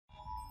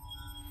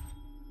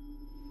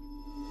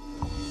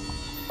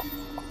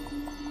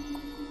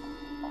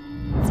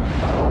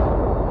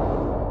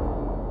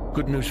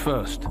Good news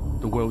first,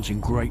 the world's in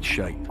great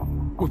shape.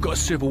 We've got a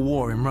civil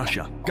war in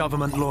Russia,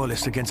 government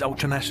loyalists against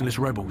ultranationalist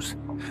rebels,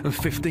 and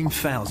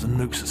 15,000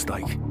 nukes at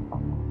stake.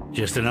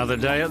 Just another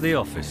day at the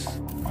office.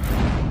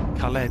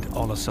 Khaled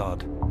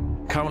al-Assad,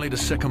 currently the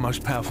second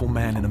most powerful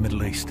man in the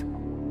Middle East.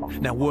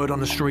 Now, word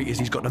on the street is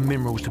he's got the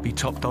minerals to be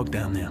top dog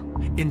down there.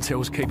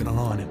 Intel's keeping an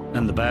eye on him.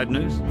 And the bad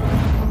news?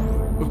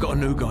 We've got a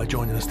new guy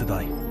joining us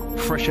today.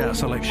 Fresh out of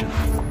selection.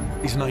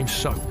 His name's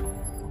Soap.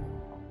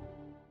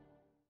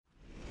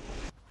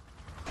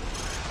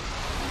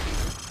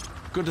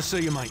 Good to see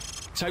you, mate.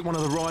 Take one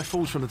of the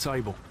rifles from the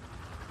table.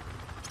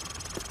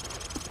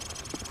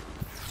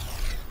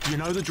 You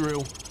know the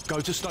drill. Go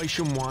to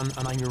Station 1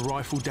 and aim your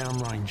rifle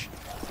downrange.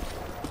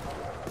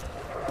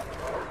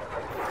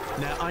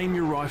 Now aim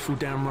your rifle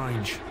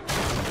downrange.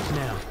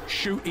 Now,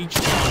 shoot each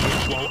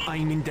target while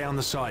aiming down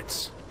the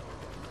sights.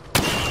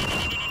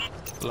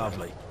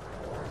 Lovely.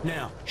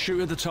 Now,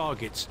 shoot at the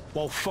targets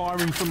while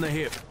firing from the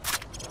hip.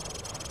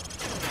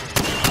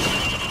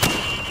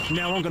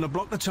 Now I'm going to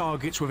block the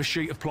targets with a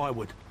sheet of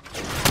plywood.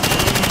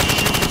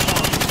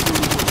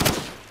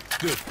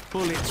 Good.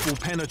 Bullets will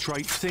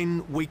penetrate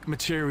thin, weak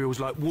materials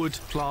like wood,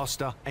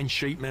 plaster, and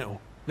sheet metal.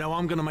 Now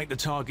I'm going to make the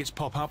targets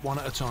pop up one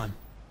at a time.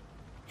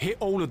 Hit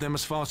all of them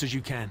as fast as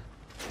you can.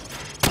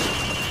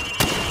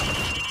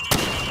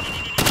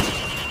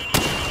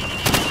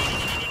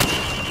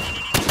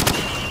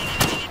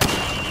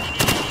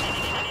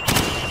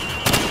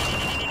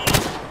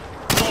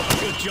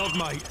 Good job,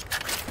 mate.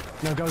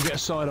 Now go get a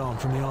sidearm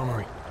from the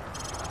armory.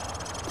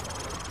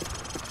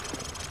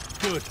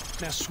 Good.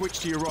 Now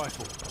switch to your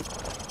rifle.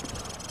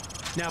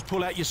 Now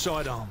pull out your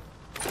sidearm.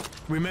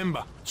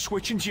 Remember,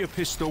 switching to your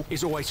pistol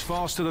is always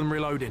faster than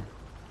reloading.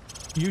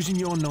 Using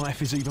your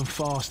knife is even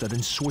faster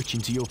than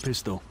switching to your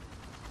pistol.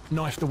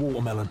 Knife the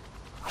watermelon.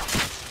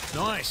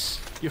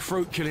 Nice! Your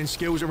fruit-killing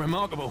skills are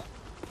remarkable.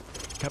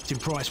 Captain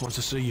Price wants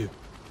to see you.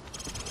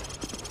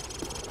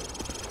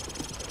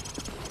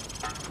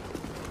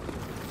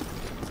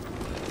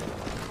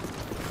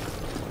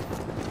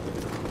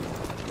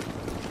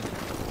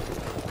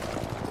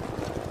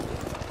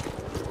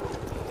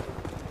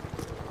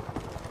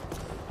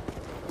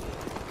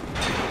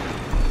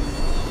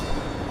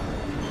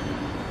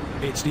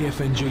 It's the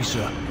FNG,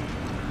 sir.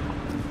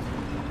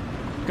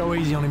 Go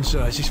easy on him,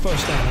 sir. It's his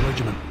first day in the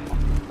regiment.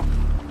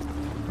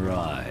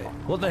 Right.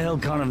 What the hell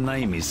kind of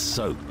name is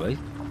Soap, eh?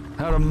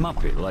 How'd a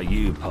muppet like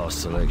you pass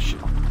selection?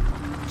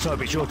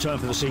 Soap, it's your turn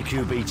for the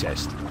CQB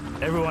test.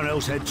 Everyone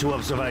else head to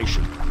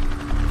observation.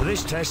 For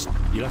this test,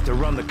 you'll have to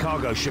run the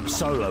cargo ship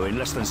solo in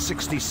less than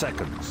 60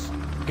 seconds.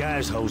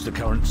 Gaz holds the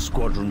current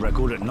squadron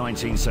record at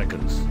 19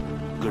 seconds.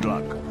 Good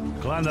luck.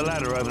 Climb the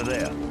ladder over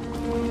there.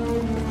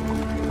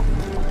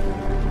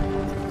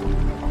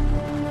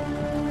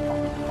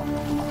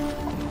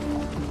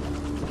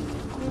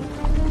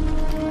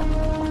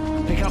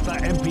 Pick up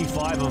that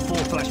MP5 and 4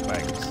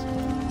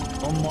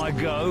 flashbangs. On my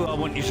go, I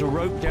want you to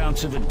rope down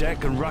to the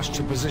deck and rush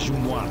to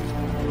position 1.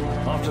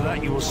 After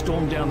that, you will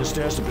storm down the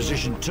stairs to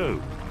position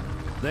 2.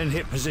 Then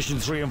hit position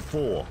 3 and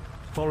 4,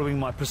 following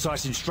my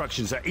precise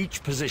instructions at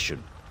each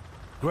position.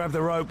 Grab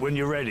the rope when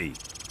you're ready.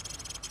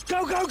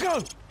 Go, go,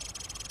 go!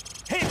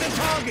 Hit the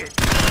target!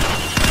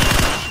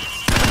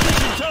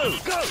 Position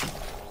 2, go!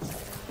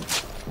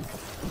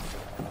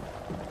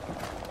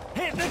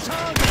 Hit the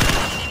target!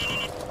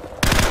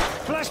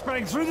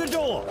 Flashbang through the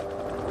door!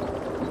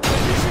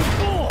 Position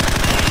 4!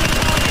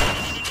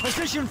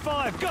 Position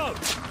 5, go!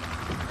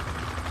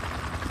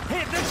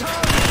 Hit the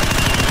target!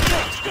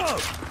 6, go!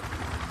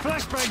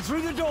 Flashbang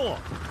through the door!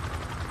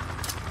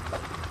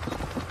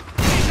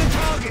 Hit the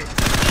target!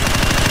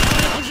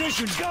 Final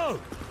position, go!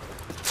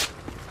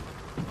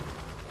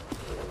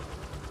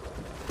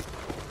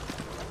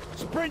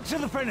 Sprint to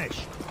the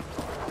finish!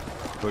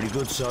 Pretty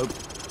good, Soap,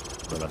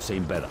 but I've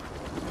seen better.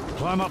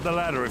 Climb up the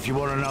ladder if you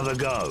want another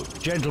go.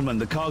 Gentlemen,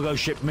 the cargo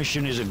ship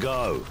mission is a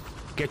go.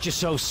 Get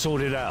yourself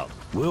sorted out.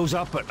 Wheels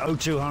up at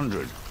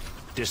 0200.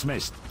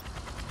 Dismissed.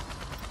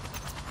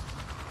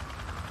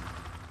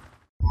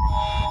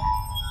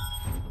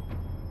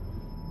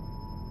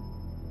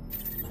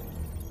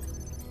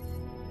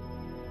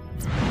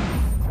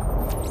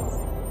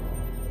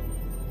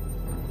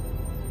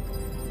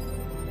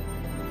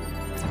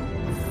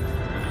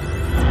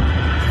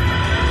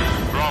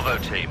 Bravo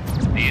team.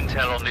 The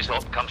intel on this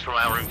op comes from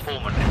our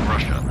informant in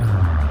Russia.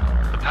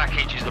 The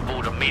package is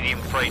aboard a medium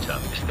freighter,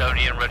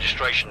 Estonian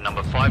registration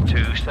number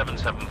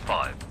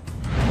 52775.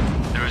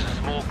 There is a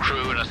small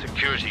crew and a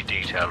security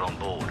detail on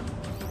board.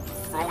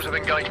 Rules of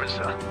engagement,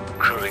 sir.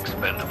 Crew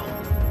expendable.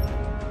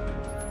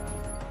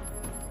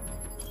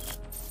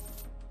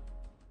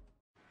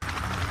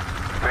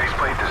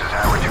 Faceplate, this is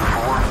Howard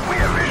 2-4. We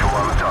have visual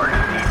on the target.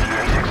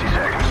 ETA 60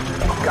 seconds.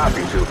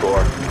 Copy,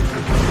 2-4.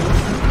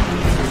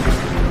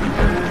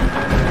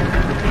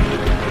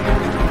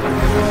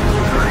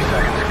 30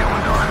 seconds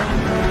going on.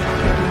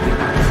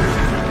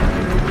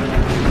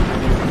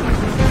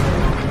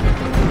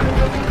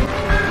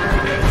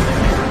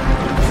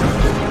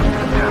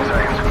 10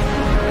 seconds.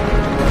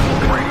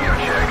 Radio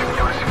check.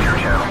 Go to secure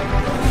channel.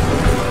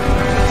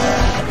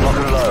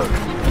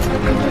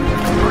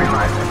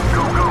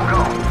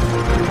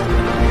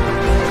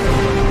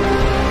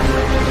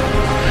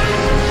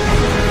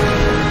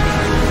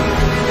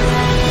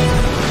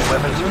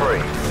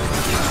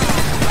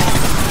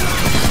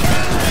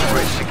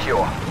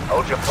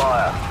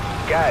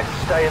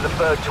 Stay in the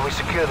bird till we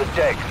secure the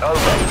deck.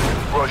 Over.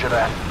 Roger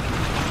that.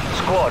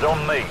 Squad,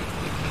 on me.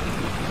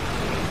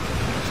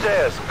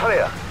 Stairs,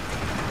 clear.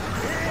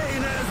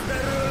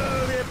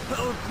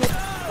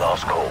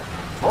 Last call.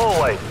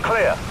 Hallway,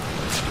 clear.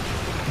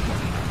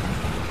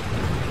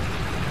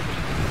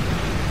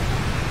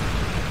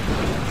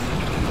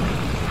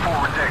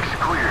 Forward deck's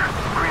clear.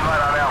 Green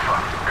light on Alpha.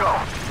 Go.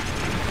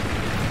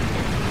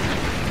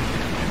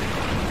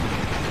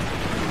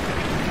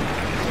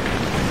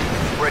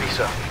 Ready,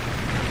 sir.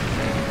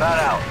 Man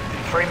out.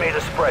 3 meter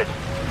spread.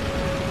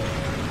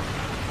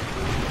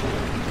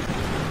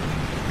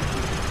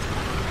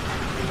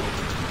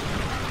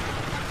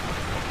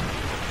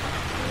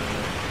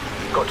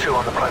 Got 2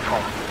 on the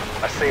platform.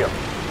 I see them.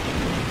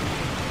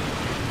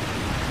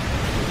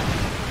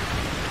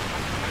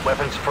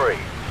 Weapons free.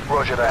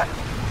 Roger that.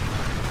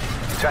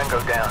 Tango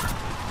down.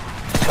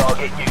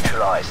 Target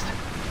neutralized.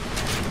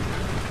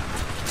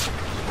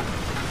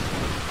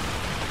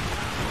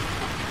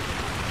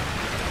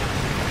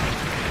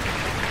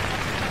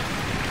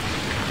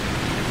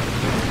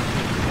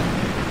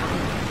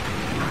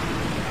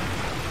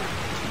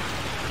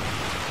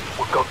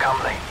 We've got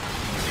company.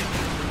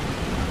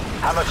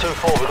 Hammer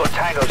 2-4, we've got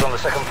tangos on the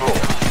 2nd floor.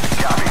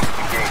 Copy.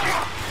 Engaging.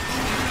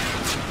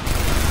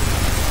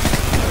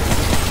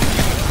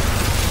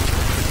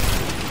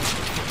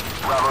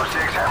 Bravo 6,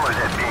 Hammer's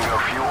at bingo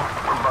fuel.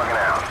 We're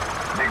bugging out.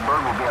 Big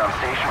Bird will be on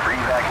station for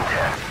evac in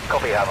 10.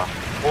 Copy, Hammer.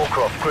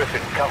 Warcroft, Griffin,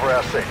 cover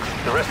our 6.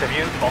 The rest of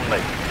you, on me.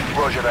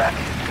 Roger that.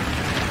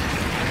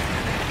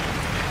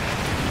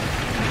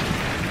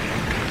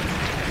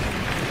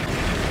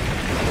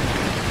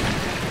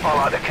 I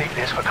like to keep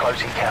this for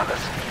close encounters.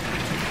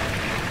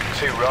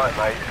 Too right,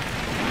 mate.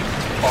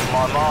 On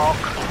my mark,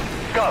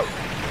 go.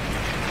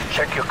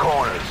 Check your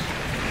corners.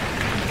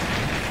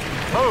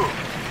 Move.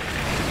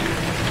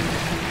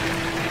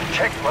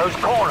 Check those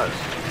corners.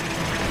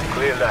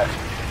 Clear left,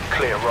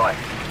 clear right.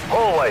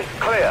 Hallway,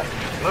 clear.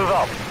 Move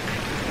up.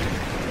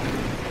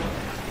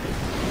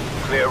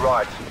 Clear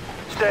right.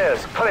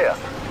 Stairs, clear.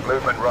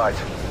 Movement right.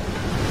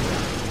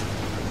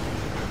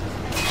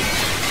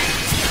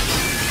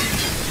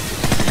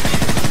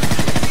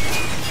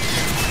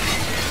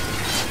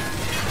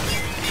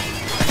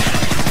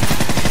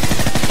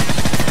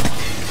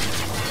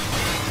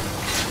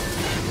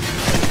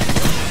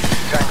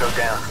 Tango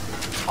down.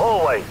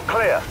 Hallway,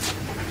 clear.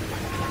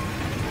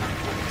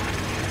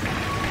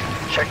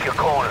 Check your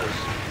corners.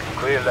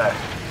 Clear left.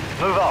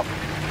 Move up.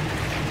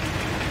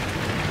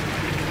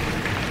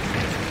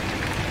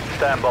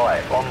 Stand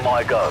by. On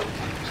my go.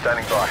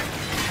 Standing by.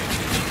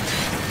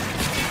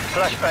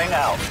 Flashbang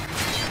out.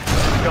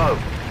 Go.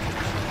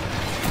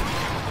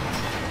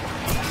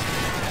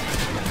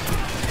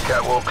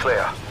 Catwalk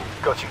clear.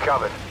 Got you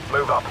covered.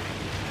 Move up.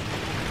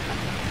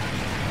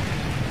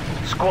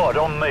 Squad,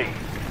 on me.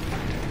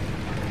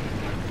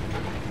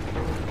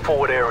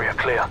 Forward area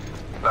clear.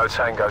 No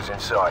tangos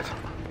inside.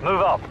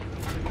 Move up.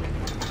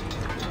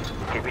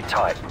 Keep it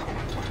tight.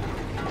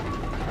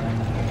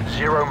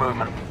 0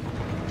 movement.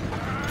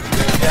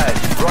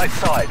 Dad, right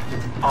side.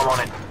 I'm on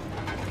it.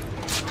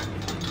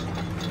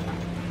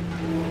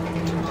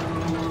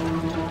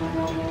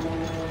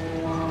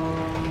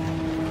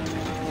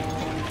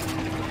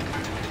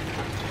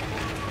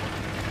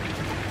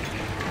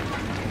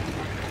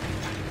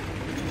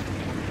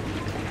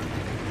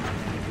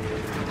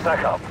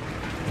 Stack up.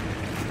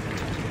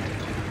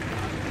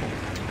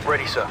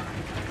 Ready, sir.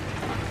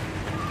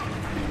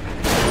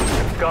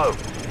 Go.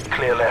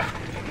 Clear left.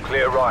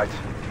 Clear right.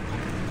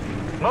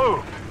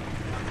 Move.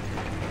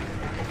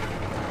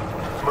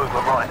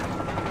 Movement right.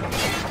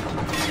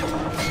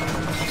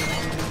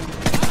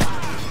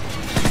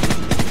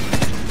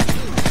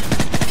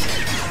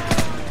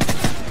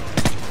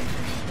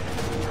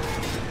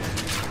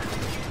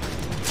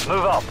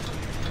 Move up.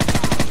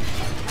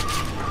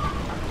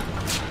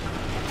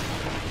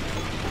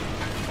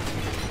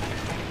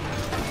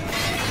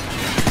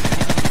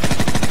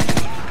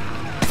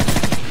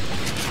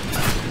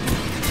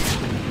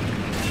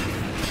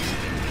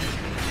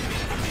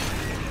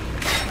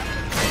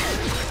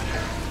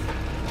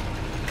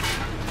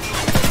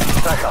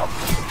 Back up.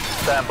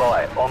 Stand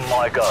by. On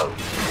my go.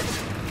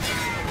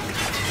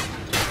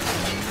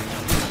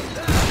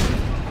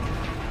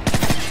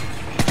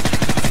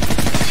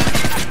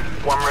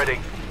 One ready.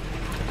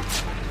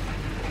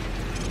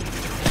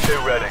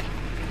 2 ready.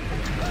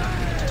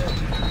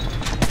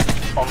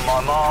 On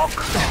my mark.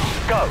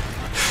 Go.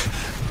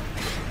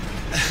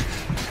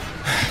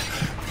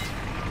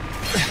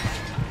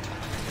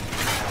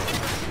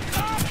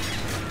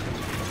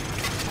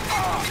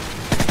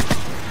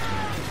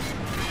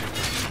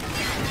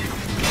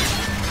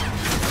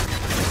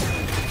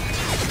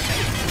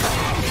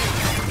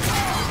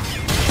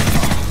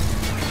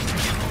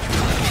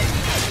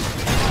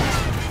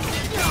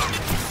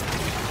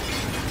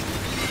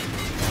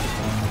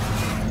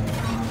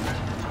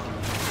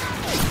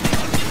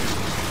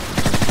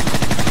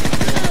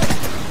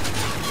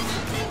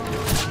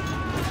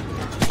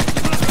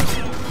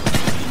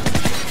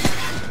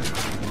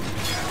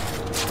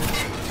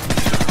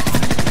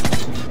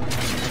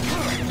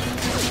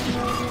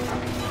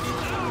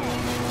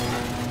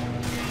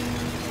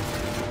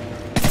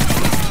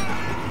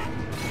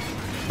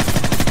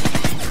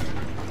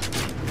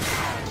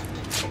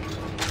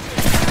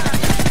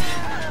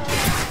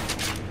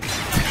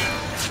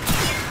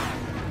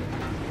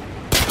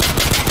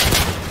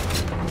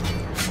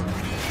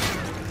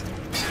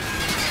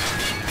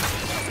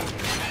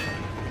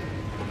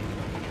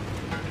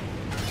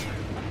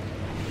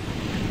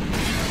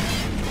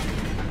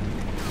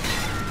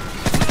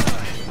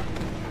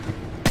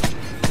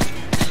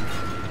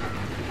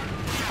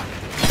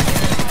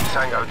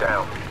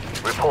 down.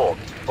 Report.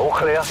 All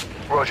clear?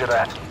 Roger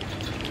that.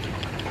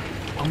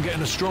 I'm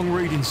getting a strong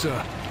reading,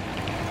 sir.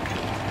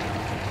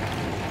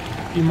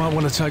 You might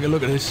want to take a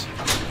look at this.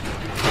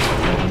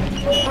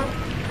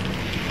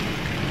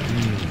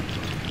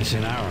 It's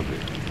in Arabic.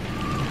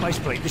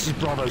 Baseplate, this is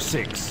Bravo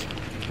 6.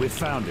 We've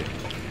found it.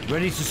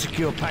 Ready to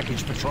secure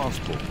package for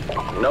transport.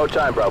 No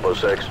time, Bravo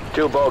 6.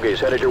 2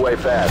 bogies headed your way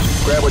fast.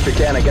 Grab what you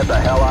can and get the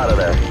hell out of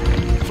there.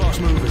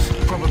 Fast movers.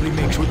 Probably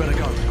mixed. We better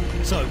go.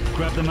 So,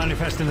 grab the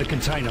manifest in the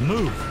container.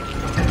 Move!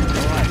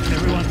 Alright,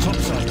 everyone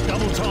topside.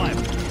 Double time.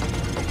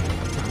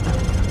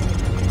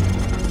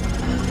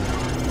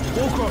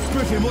 Warcraft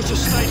Griffin, what's your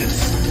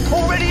status?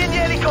 Already in the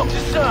helicopter,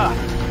 sir!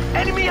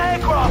 Enemy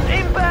aircraft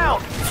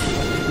inbound!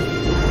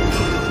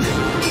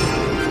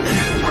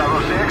 Bravo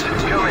 6,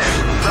 come in.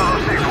 Bravo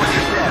 6, what's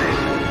your status?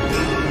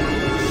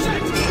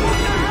 Shit! What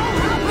the hell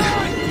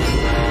happened?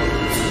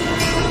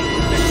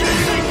 The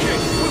ship's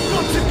sinking! We've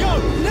got to go!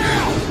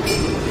 Now!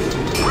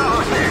 Bravo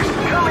 6,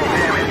 come in,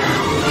 damn it!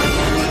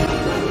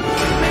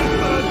 Big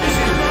Bird, this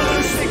is Bravo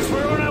 6.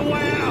 We're on our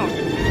way out.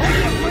 On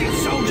your feet,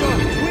 soldier.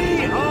 We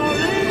are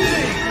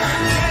leaving.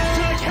 Get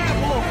to the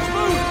catwalks.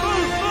 Move,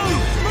 move, move.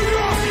 Move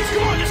your asses.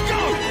 Come on, let's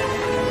go.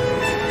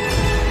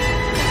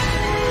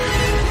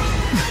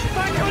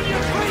 Back on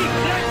your feet.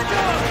 Let's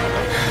go.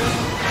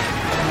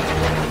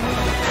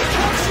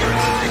 Cross your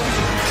eyes.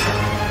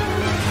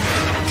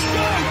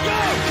 Go, go.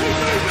 Keep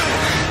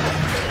moving.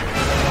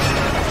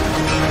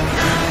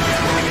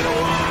 Take it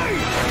away.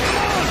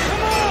 Come on,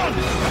 come on.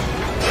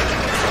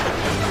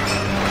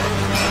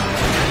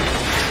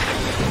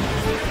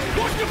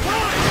 What's the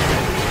plan?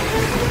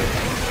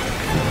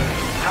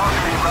 Talk to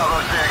me, Bravo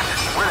 6.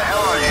 Where the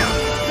hell are you?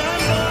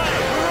 Stand by!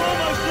 We're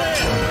almost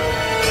there!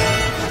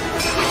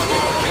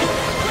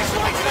 Let's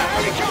wait to the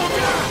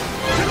helicopter!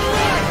 To the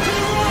right! To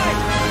the right!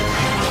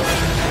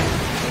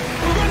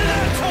 We're running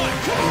out of time!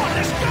 Come on,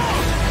 let's go!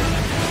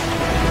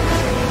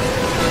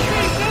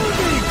 Keep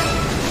moving!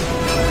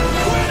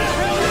 Where the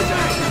hell is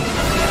it?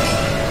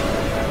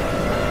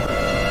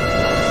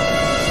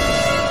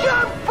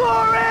 Jump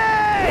for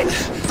it!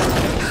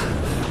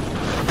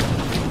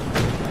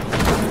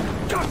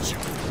 Gotcha!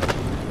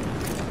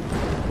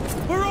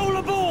 We're all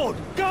aboard!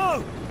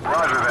 Go!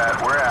 Roger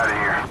that, we're out of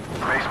here.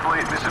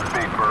 Faceplate, this is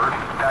Big Bird.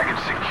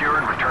 Package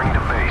secured,